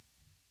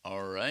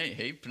All right.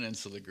 Hey,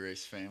 Peninsula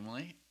Grace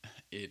family.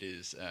 It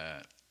is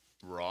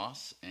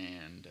Ross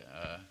and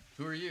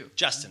who are you?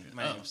 Justin.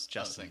 My name's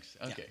Justin. Thanks.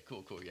 Okay,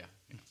 cool. Yeah.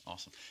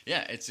 Awesome.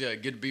 Yeah, it's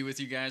good to be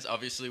with you guys.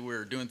 Obviously,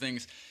 we're doing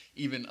things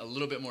even a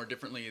little bit more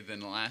differently than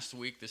last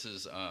week. This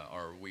is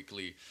our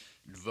weekly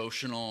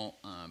devotional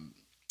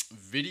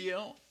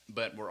video,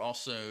 but we're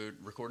also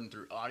recording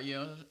through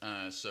audio,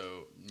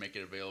 so make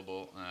it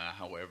available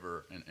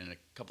however in a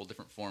couple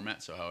different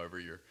formats. So however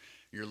you're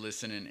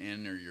listening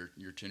in or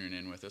you're tuning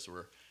in with us,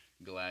 we're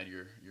glad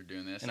you're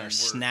doing this in our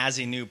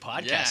snazzy new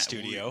podcast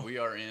studio. We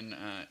are in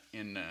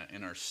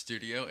our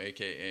studio,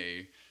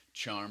 aka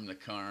Charm the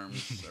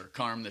Carms or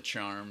Calm the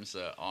Charms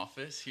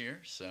office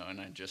here. So,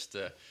 and I just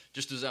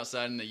was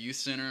outside in the youth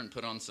center and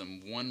put on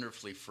some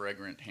wonderfully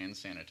fragrant hand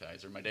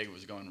sanitizer. My day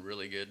was going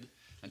really good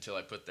until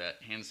I put that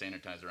hand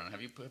sanitizer on.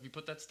 Have you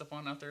put that stuff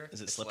on out there?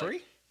 Is it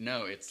slippery?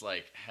 No, it's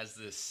like has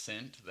this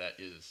scent that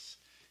is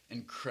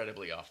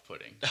incredibly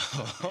off-putting.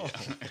 Oh,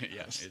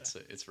 yeah,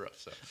 it's rough.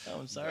 So. Oh,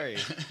 I'm sorry.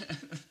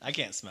 I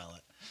can't smell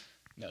it.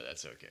 No,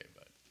 that's okay.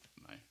 But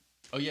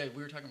oh yeah,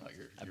 we were talking about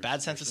your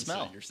bad sense of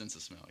smell. Your sense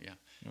of smell,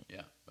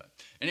 yeah. But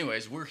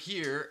anyways, we're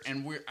here,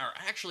 and we are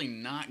actually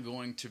not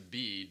going to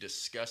be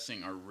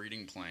discussing our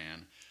reading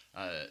plan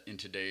in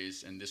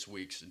today's and this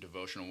week's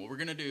devotional. What we're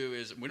going to do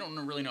is we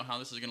don't really know how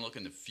this is going to look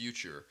in the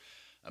future,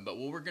 but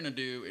what we're going to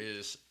do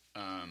is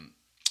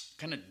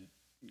kind of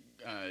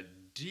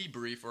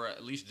debrief or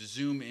at least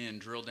zoom in,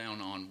 drill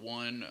down on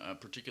one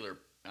particular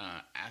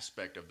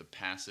aspect of the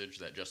passage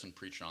that Justin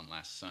preached on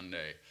last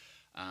Sunday.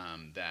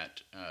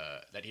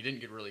 That he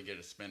didn't really get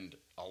to spend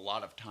a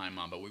lot of time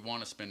on, but we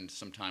want to spend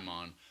some time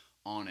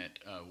on it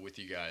with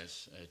you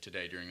guys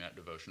today during that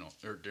devotional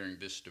or during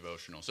this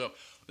devotional. So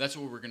that's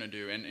what we're going to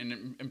do. And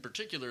in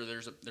particular,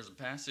 there's a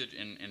passage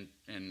in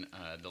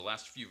the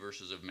last few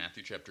verses of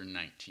Matthew chapter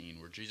 19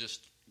 where Jesus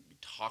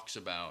talks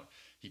about,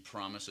 he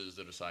promises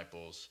the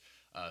disciples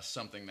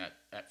something that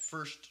at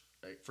first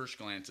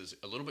glance is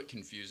a little bit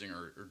confusing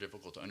or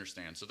difficult to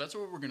understand. So that's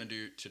what we're going to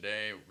do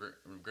today.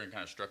 We're going to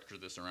kind of structure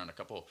this around a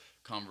couple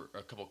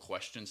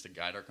questions to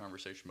guide our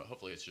conversation, but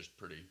hopefully it's just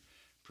pretty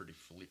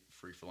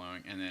free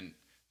flowing. And then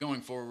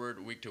going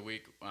forward, week to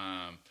week,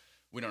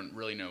 we don't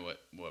really know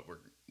what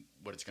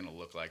it's going to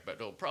look like, but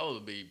it'll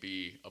probably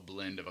be a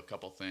blend of a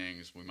couple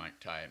things. We might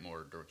tie it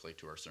more directly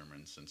to our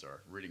sermons since our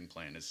reading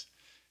plan is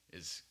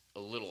a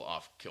little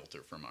off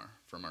kilter from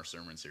our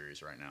sermon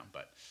series right now,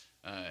 but.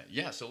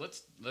 So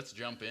let's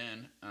jump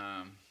in.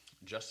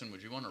 Justin,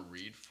 would you want to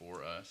read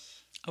for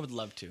us? I would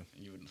love to.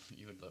 You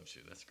would love to.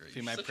 That's great.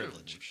 Be my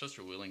privilege. You're such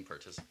a willing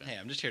participant. Hey,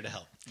 I'm just here to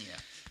help. Yeah.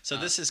 So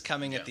this is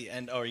coming at the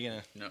end. Oh, are you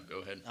gonna? No,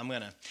 go ahead. I'm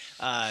gonna.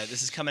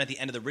 This is coming at the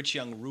end of the rich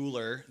young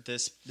ruler.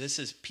 This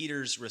is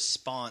Peter's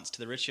response to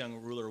the rich young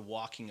ruler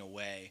walking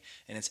away,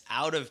 and it's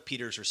out of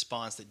Peter's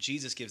response that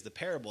Jesus gives the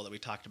parable that we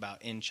talked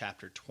about in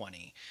chapter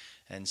 20.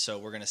 And so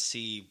we're going to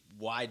see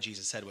why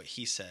Jesus said what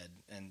he said.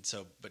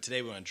 But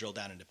today we want to drill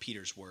down into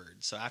Peter's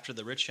words. So after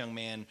the rich young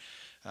man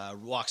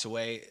walks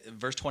away,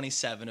 verse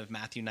 27 of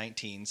Matthew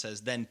 19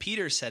 says, "Then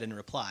Peter said in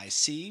reply,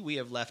 'See, we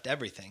have left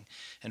everything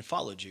and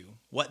followed you.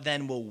 What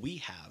then will we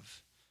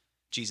have?'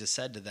 Jesus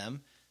said to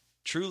them,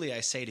 'Truly I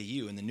say to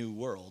you, in the new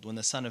world, when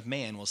the Son of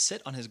Man will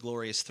sit on his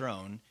glorious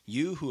throne,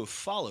 you who have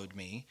followed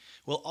me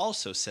will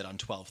also sit on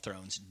 12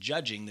 thrones,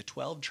 judging the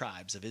 12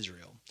 tribes of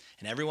Israel.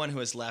 And everyone who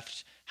has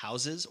left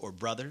houses or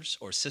brothers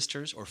or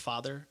sisters or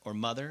father or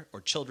mother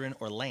or children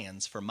or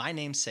lands for my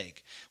name's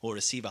sake will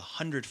receive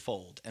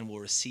 100-fold and will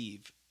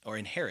receive or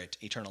inherit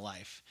eternal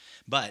life.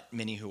 But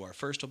many who are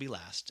first will be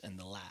last, and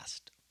the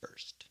last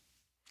first.'"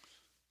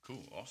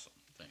 Cool, awesome,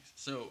 thanks.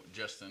 So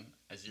Justin,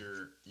 as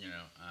you're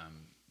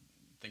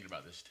thinking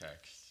about this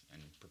text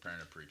and preparing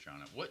to preach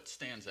on it, what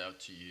stands out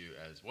to you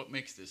as what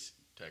makes this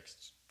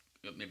text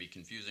maybe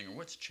confusing, or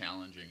what's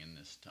challenging in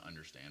this to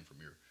understand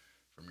from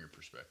your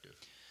perspective?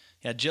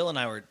 Yeah, Jill and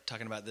I were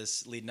talking about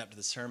this leading up to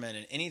the sermon,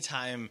 and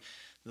anytime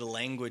the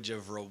language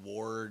of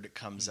reward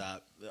comes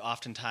up,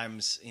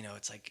 oftentimes,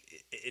 it's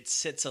like it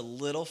sits a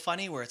little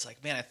funny where it's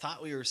like, man, I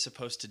thought we were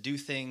supposed to do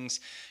things,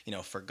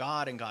 for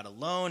God and God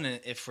alone,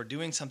 and if we're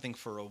doing something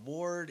for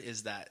reward,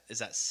 is that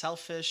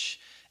selfish?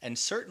 And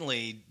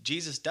certainly,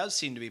 Jesus does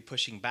seem to be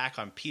pushing back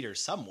on Peter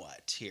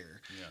somewhat here.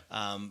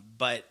 Yeah.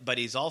 But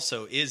he's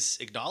also is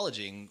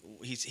acknowledging,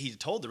 he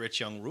told the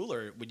rich young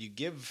ruler, when you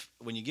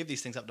give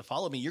these things up to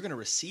follow me, you're going to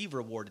receive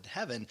reward in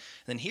heaven. And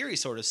then here he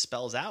sort of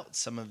spells out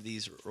some of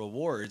these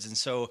rewards. And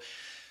so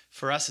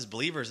for us as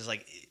believers, it's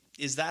like,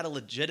 is that a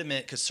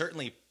legitimate, because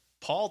certainly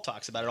Paul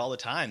talks about it all the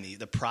time,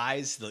 the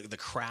prize, the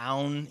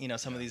crown,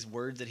 some of these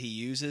words that he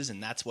uses,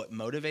 and that's what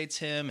motivates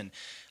him. And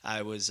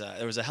there was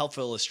a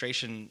helpful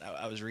illustration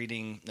I was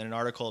reading in an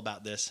article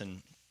about this,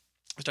 and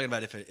I was talking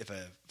about if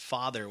a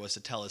father was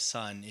to tell his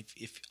son,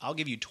 if I'll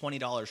give you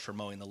 $20 for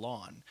mowing the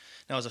lawn.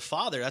 Now, as a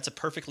father, that's a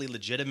perfectly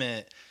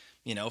legitimate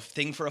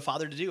thing for a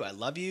father to do. I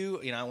love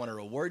you. I want to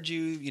reward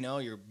you.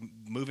 You're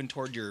moving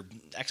toward your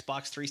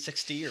Xbox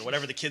 360 or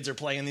whatever the kids are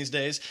playing these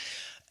days.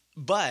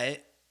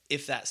 But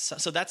if that son,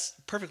 so that's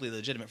perfectly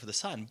legitimate for the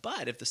son.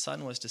 But if the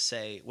son was to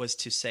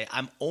say,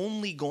 I'm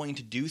only going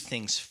to do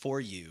things for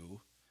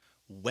you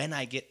when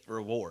I get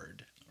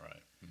reward.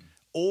 Right.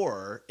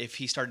 Or if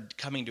he started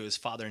coming to his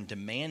father and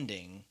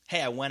demanding,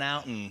 hey, I went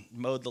out and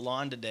mowed the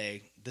lawn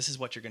today. This is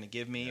what you're going to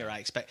give me, or I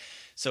expect.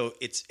 So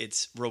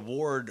it's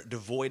reward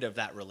devoid of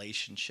that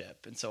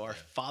relationship. And so our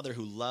Father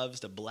who loves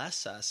to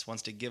bless us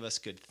wants to give us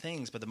good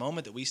things. But the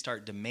moment that we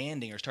start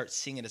demanding or start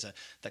seeing it as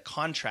the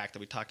contract that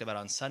we talked about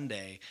on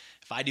Sunday,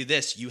 if I do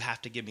this, you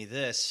have to give me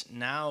this.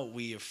 Now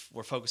we're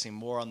focusing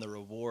more on the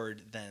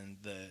reward than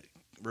the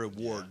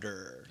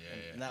rewarder.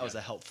 And that was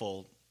a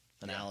helpful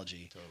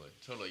analogy.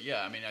 Totally.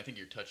 Yeah, I mean, I think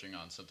you're touching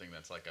on something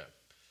that's like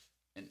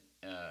an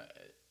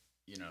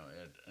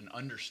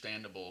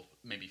understandable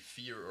maybe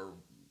fear or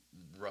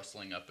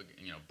bristling up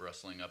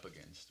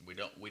against. We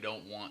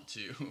don't want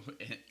to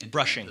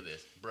brushing into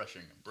this.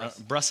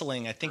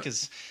 Brustling, I think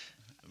is.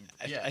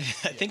 I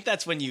think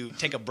that's when you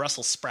take a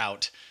Brussels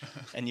sprout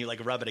and you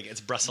like rub it against.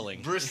 It's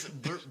bristling.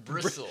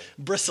 Bristle.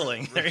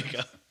 Bristling. There you go.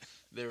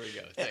 There we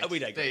go. Thanks. We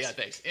digress. Yeah,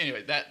 thanks.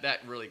 Anyway, that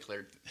really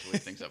cleared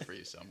things up for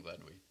you, so I'm glad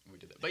we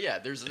did that. But yeah,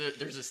 there's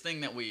this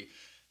thing that we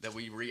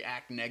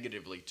react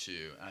negatively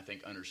to, I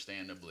think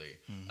understandably.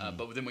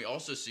 But then we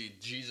also see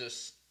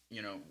Jesus,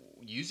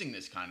 using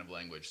this kind of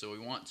language. So we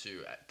want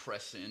to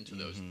press into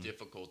those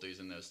difficulties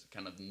and those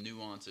kind of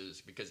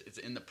nuances, because it's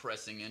in the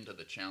pressing into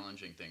the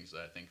challenging things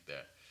that I think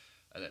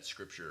that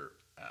Scripture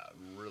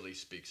really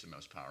speaks the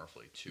most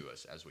powerfully to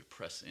us as we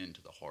press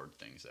into the hard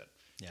things that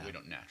we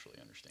don't naturally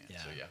understand.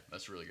 So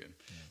that's really good.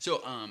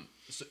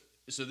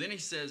 So then he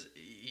says,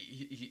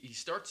 he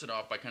starts it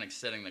off by kind of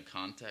setting the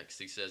context.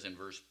 He says in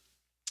verse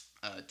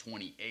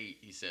 28,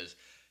 he says,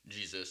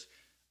 Jesus,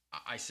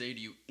 I say to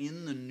you,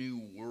 in the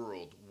new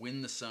world,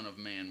 when the Son of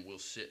Man will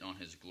sit on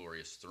his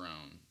glorious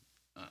throne,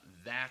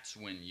 that's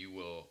when you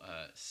will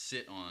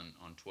sit on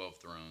 12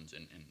 thrones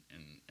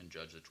and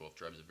judge the 12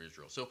 tribes of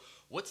Israel. So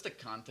what's the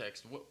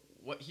context?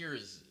 What here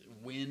is,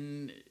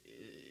 when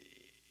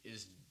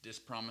is this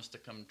promise to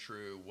come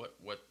true?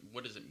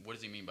 What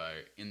does he mean by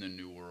in the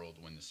new world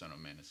when the Son of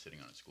Man is sitting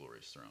on his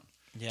glorious throne?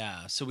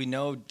 Yeah, so we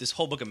know this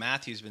whole book of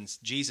Matthew has been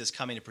Jesus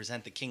coming to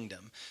present the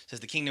kingdom. It says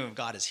the kingdom of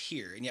God is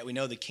here, and yet we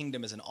know the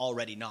kingdom is an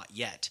already not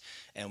yet.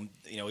 And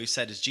we've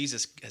said as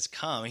Jesus has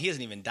come, he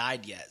hasn't even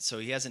died yet, so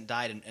he hasn't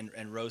died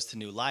and rose to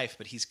new life,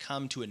 but he's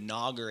come to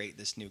inaugurate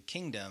this new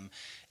kingdom.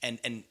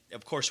 And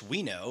of course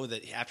we know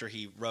that after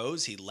he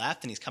rose, he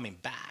left, and he's coming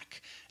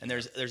back. And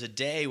there's a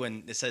day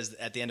when it says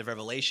at the end of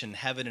Revelation,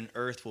 heaven and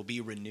earth will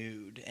be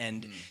renewed,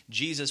 and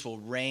Jesus will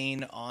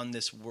reign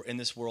in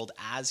this world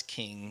as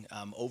king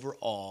over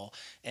all,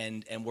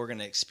 and we're going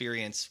to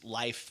experience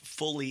life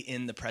fully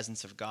in the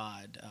presence of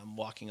God,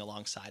 walking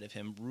alongside of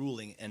him,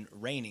 ruling and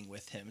reigning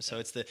with him. So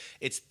it's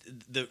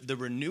the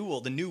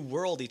renewal, the new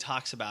world he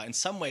talks about. In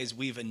some ways,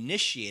 we've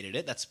initiated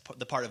it. That's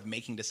the part of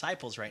making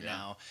disciples right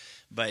now.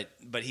 But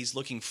he's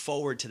looking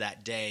forward to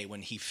that day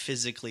when he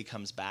physically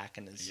comes back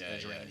and is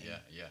reigning.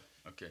 Yeah.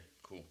 Okay,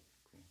 cool.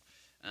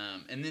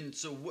 And then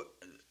so what?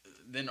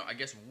 Then I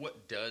guess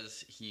what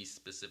does he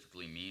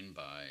specifically mean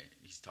by,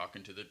 he's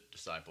talking to the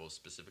disciples,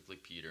 specifically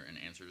Peter, and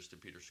answers to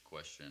Peter's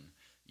question,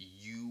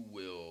 you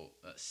will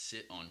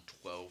sit on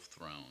 12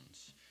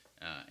 thrones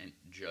and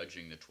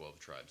judging the 12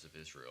 tribes of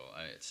Israel.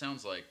 It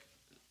sounds like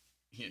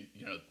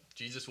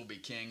Jesus will be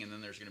king, and then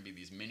there's going to be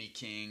these mini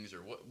kings, or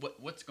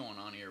what's going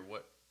on here?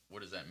 What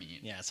does that mean?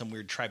 Yeah, some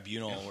weird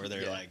tribunal where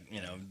they're like,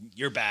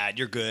 you're bad,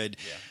 you're good.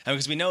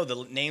 Because we know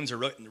the names are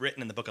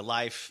written in the book of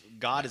life.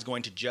 God is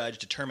going to judge,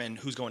 determine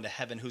who's going to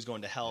heaven, who's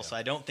going to hell. So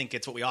I don't think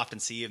it's what we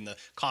often see in the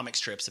comic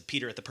strips of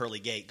Peter at the pearly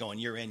gate going,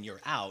 you're in, you're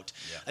out.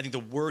 I think the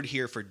word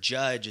here for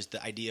judge is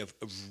the idea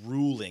of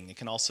ruling. It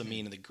can also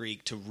mean in the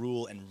Greek to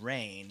rule and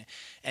reign.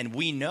 And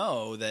we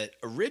know that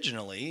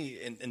originally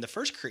in the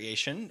first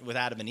creation with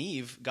Adam and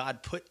Eve,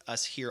 God put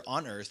us here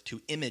on earth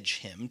to image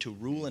him, to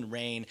rule and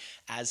reign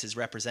as his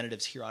representatives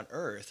here on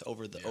earth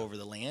over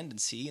the land and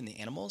sea and the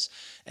animals.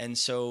 And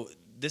so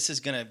this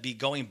is going to be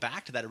going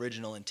back to that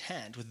original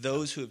intent with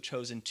those who have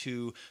chosen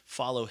to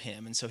follow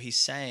him. And so he's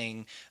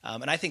saying,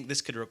 and I think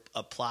this could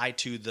apply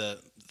to the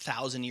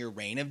 1,000-year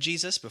reign of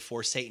Jesus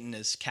before Satan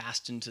is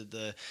cast into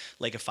the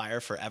lake of fire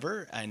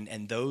forever.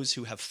 And those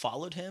who have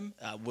followed him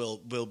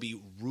will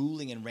be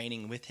ruling and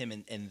reigning with him.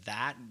 And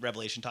that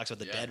Revelation talks about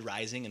the dead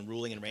rising and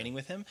ruling and reigning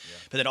with him.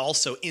 But then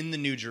also in the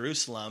New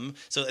Jerusalem.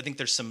 So I think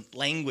there's some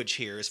language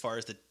here as far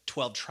as the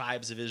 12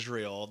 tribes of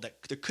Israel that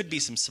there could be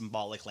some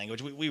symbolic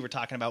language. We were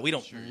talking about, we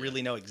don't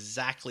really know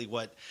exactly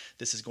what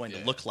this is going to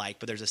look like,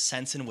 but there's a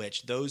sense in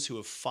which those who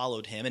have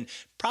followed him, and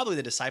probably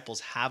the disciples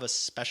have a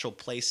special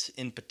place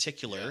in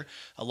particular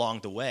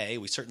along the way.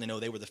 We certainly know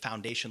they were the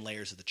foundation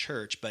layers of the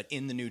church, but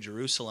in the New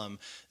Jerusalem,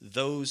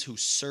 those who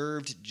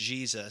served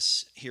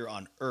Jesus here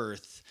on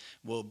earth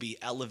will be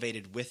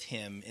elevated with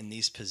him in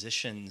these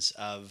positions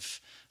of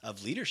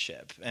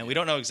leadership. And we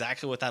don't know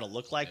exactly what that'll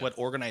look like, what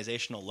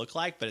organization will look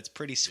like, but it's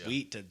pretty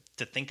sweet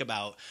to think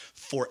about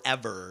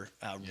forever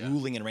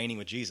ruling and reigning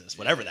with Jesus,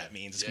 whatever that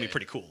means. It's going to be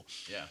pretty cool.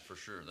 Yeah, for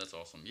sure. That's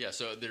awesome. Yeah,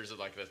 so there's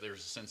a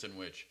sense in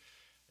which,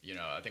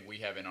 I think we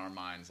have in our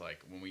minds, like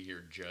when we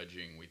hear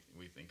judging,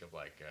 we think of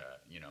like,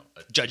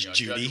 Judge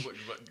Judy.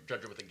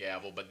 Judge with a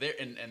gavel. But there,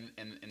 in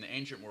the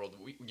ancient world,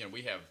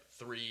 we have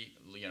three,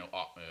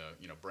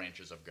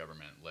 branches of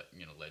government,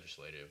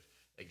 legislative,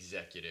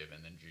 executive,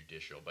 and then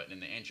judicial. But in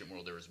the ancient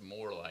world, there was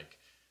more like,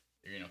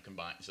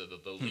 combined. So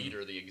the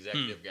leader, the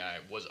executive guy,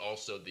 was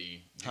also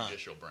the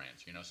judicial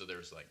branch. So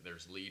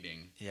there's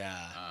leading. Yeah.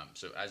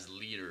 So as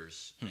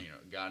leaders,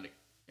 God,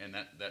 and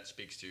that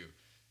speaks to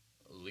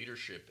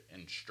leadership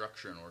and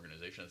structure and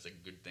organization. That's a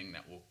good thing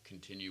that will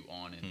continue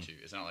on into.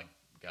 It's not like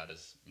God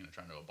is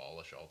trying to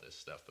abolish all this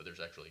stuff, but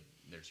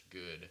there's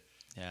good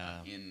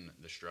in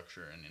the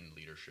structure and in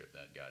leadership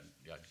that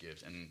God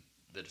gives, and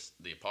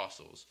the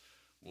apostles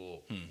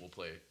will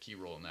play a key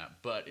role in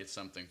that. But it's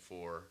something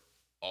for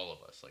all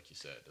of us, like you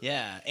said.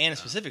 Yeah, and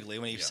specifically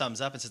when he sums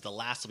up and says the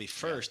last will be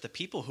first, the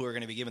people who are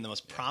going to be given the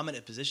most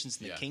prominent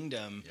positions in the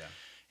kingdom. Yeah.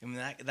 I mean,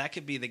 that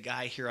could be the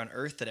guy here on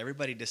earth that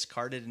everybody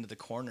discarded into the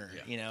corner.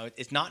 Yeah.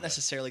 It's not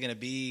necessarily going to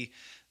be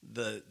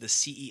the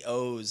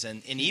CEOs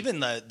and even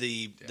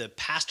the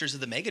pastors of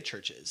the mega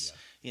churches.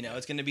 Yeah.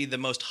 It's going to be the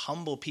most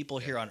humble people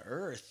here on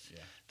earth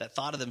that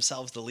thought of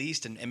themselves the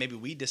least, and maybe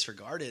we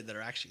disregarded that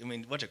are actually. I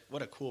mean,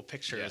 what a cool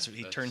picture as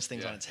he turns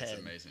things on its head. That's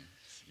amazing.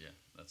 Yeah,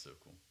 that's so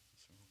cool.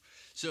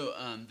 So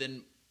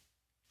then.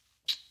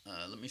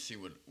 Let me see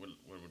what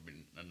would be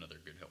another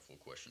good helpful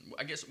question.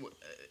 I guess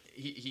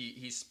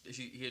he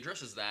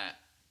addresses that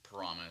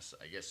promise,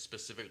 I guess,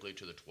 specifically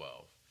to the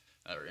 12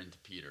 or into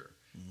Peter.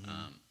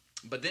 Mm-hmm.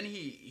 But then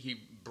he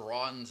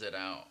broadens it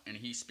out and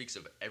he speaks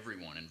of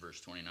everyone in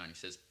verse 29. He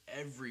says,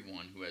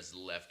 everyone who has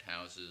left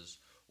houses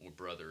or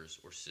brothers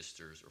or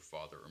sisters or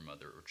father or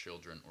mother or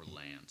children or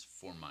lands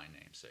for my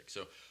name's sake.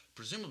 So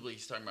presumably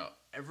he's talking about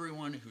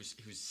everyone who's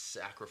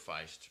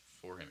sacrificed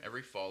for him,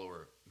 every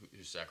follower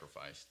who's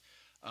sacrificed.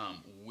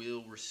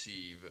 Will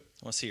receive. I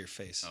want to see your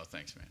face. Oh,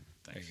 thanks, man.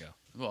 Thanks. There you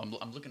go. Well,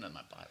 I'm looking at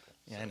my Bible.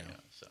 Yeah, I know.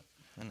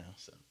 I know.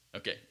 So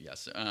okay,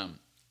 yes.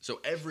 So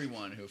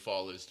everyone who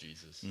follows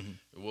Jesus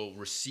will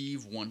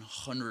receive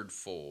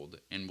 100-fold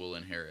and will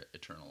inherit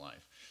eternal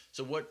life.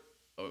 So what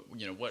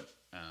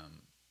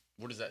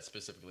does that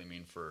specifically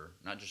mean for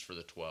not just for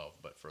the 12,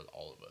 but for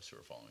all of us who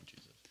are following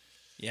Jesus?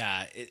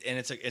 Yeah, and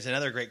it's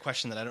another great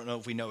question that I don't know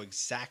if we know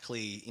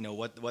exactly,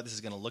 what this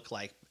is going to look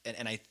like,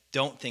 and I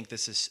don't think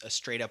this is a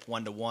straight up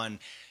one-to-one.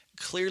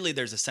 Clearly,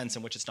 there's a sense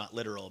in which it's not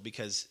literal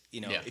because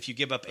if you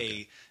give up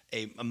a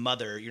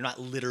mother, you're not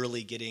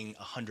literally getting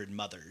 100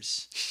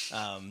 mothers.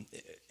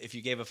 If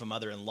you gave up a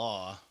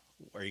mother-in-law,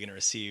 are you going to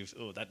receive?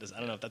 Oh, I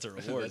don't know if that's a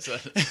reward. That's a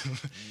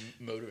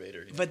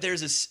motivator. But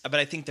but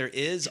I think there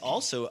is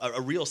also a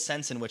real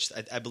sense in which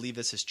I believe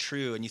this is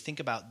true. And you think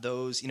about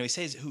those, he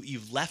says, who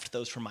you've left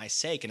those for my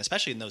sake. And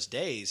especially in those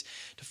days,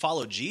 to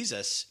follow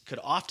Jesus could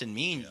often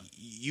mean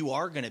you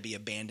are going to be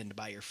abandoned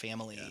by your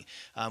family.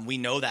 Yeah. We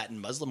know that in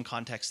Muslim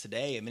context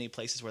today, in many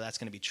places where that's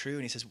going to be true.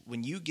 And he says,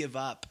 when you give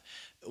up,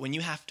 when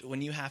you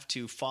have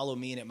to follow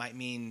me, and it might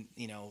mean,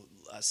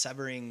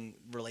 severing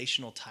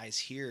relational ties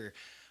here,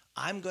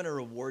 I'm going to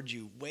reward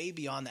you way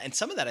beyond that. And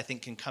some of that I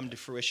think can come to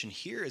fruition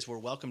here as we're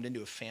welcomed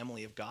into a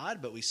family of God,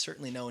 but we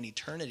certainly know in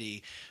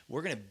eternity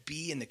we're going to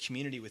be in the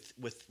community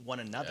with one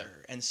another.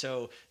 Yeah. And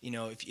so,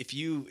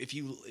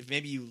 if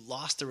maybe you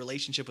lost the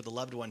relationship with a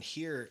loved one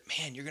here,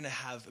 man, you're going to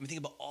have, think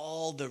about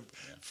all the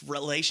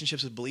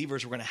relationships with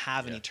believers we're going to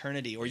have in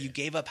eternity. Or you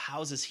gave up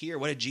houses here.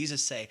 What did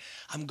Jesus say?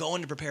 I'm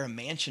going to prepare a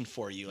mansion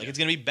for you. Like it's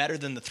going to be better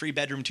than the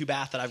 3-bedroom,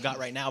 2-bath that I've got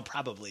right now,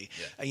 probably,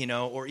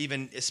 or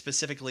even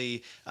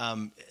specifically,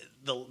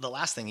 the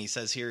last thing he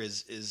says here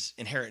is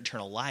inherit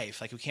eternal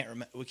life. Like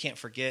we can't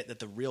forget that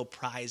the real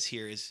prize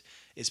here is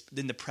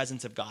in the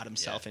presence of God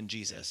himself in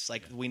Jesus.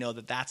 We know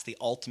that that's the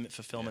ultimate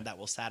fulfillment that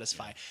will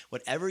satisfy. Yeah.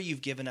 Whatever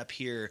you've given up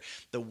here,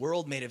 the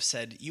world may have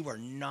said you are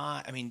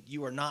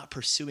not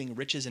pursuing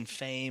riches and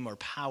fame or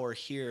power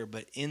here,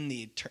 but in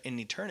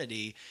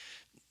eternity,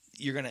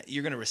 you're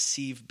gonna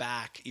receive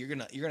back. You're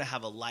gonna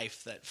have a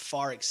life that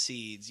far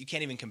exceeds. You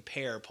can't even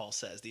compare, Paul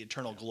says, the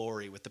eternal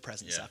glory with the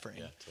present suffering.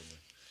 Yeah, totally.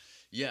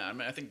 Yeah,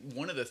 I think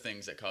one of the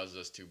things that causes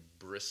us to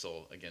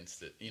bristle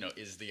against it,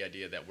 is the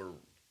idea that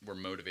we're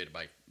motivated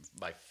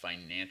by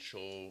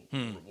financial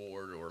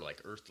reward or like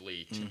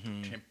earthly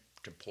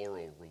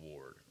temporal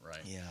reward,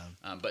 right?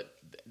 Yeah. But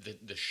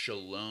the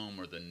shalom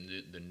or the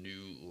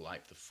new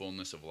life, the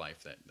fullness of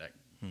life that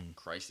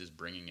Christ is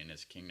bringing in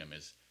His kingdom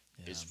is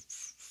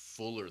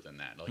fuller than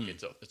that. Like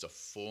it's a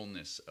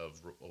fullness of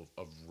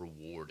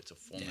reward. It's a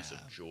fullness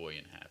of joy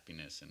and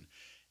happiness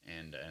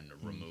and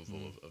a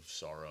removal of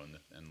sorrow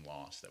and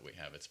loss that we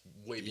have. It's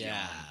way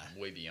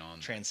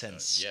beyond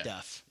transcends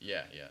stuff.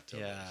 Yeah,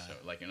 totally.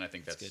 So and I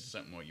think that's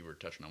something what you were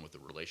touching on with the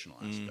relational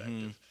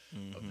aspect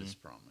of this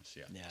promise.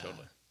 Yeah,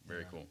 totally.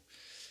 Very cool.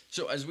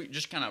 So as we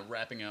just kind of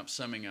wrapping up,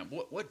 summing up,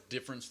 what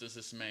difference does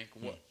this make?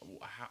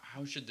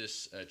 How should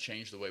this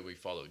change the way we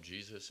follow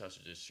Jesus? How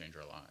should this change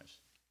our lives?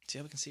 See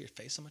how we can see your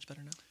face so much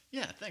better now?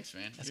 Yeah, thanks,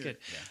 man. That's good.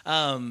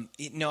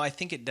 Yeah. I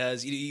think it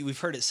does. We've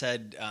heard it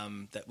said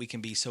that we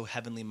can be so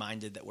heavenly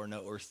minded that we're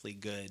no earthly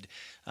good.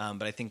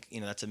 But I think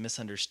that's a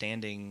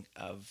misunderstanding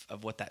of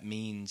what that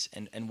means.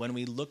 And when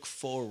we look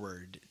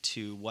forward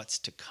to what's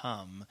to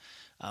come,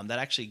 that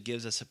actually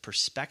gives us a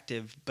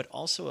perspective, but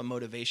also a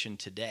motivation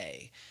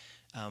today.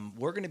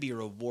 We're going to be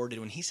rewarded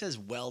when he says,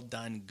 "Well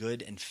done,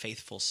 good and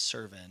faithful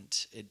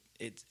servant."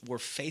 We're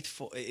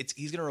faithful.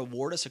 He's going to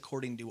reward us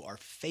according to our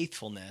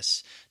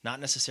faithfulness, not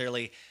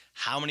necessarily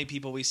how many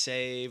people we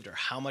saved or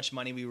how much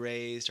money we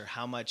raised or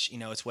how much,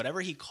 it's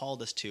whatever he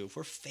called us to. If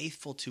we're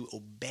faithful to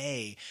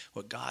obey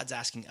what God's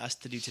asking us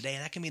to do today,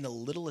 and that can be the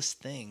littlest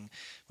thing.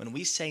 When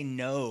we say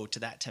no to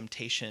that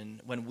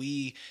temptation, when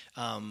we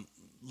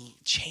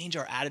change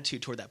our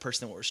attitude toward that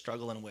person that we're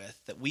struggling with,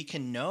 that we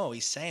can know,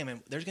 he's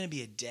saying, there's going to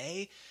be a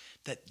day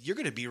that you're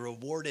going to be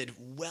rewarded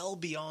well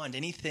beyond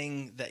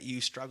anything that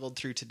you struggled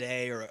through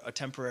today or a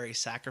temporary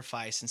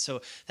sacrifice. And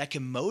so that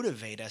can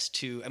motivate us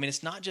to,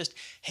 it's not just,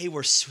 hey,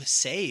 we're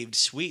saved,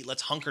 sweet,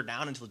 let's hunker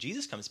down until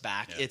Jesus comes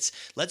back. Yeah. It's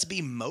let's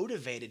be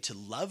motivated to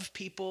love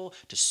people,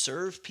 to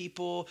serve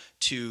people,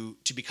 to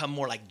become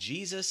more like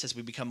Jesus as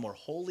we become more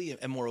holy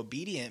and more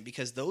obedient,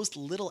 because those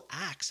little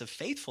acts of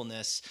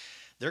faithfulness,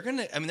 they're going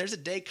to, there's a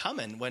day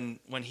coming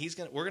when we're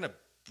going to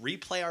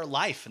replay our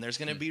life, and there's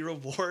going to be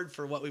reward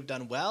for what we've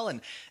done well.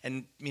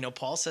 And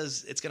Paul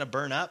says it's going to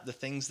burn up the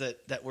things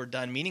that were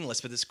done meaningless,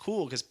 but it's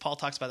cool because Paul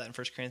talks about that in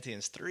 1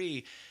 Corinthians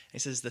 3. He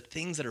says the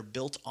things that are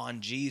built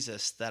on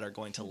Jesus that are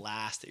going to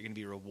last, that you're going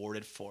to be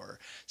rewarded for.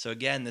 So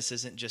again, this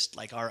isn't just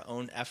like our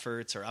own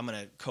efforts or I'm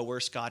going to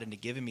coerce God into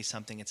giving me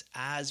something. It's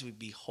as we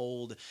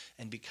behold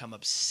and become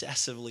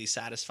obsessively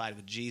satisfied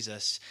with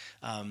Jesus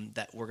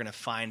that we're going to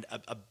find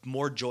a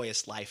more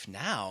joyous life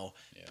now,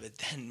 but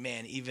then,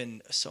 man,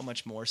 even so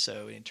much more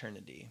so in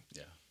eternity.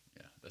 Yeah.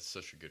 That's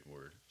such a good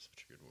word.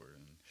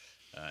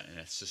 And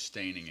a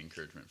sustaining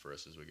encouragement for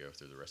us as we go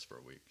through the rest of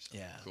our week. So,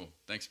 cool.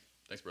 Thanks,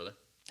 brother.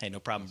 Hey,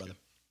 no problem, brother.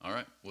 All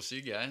right. We'll see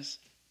you guys.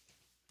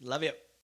 Love you.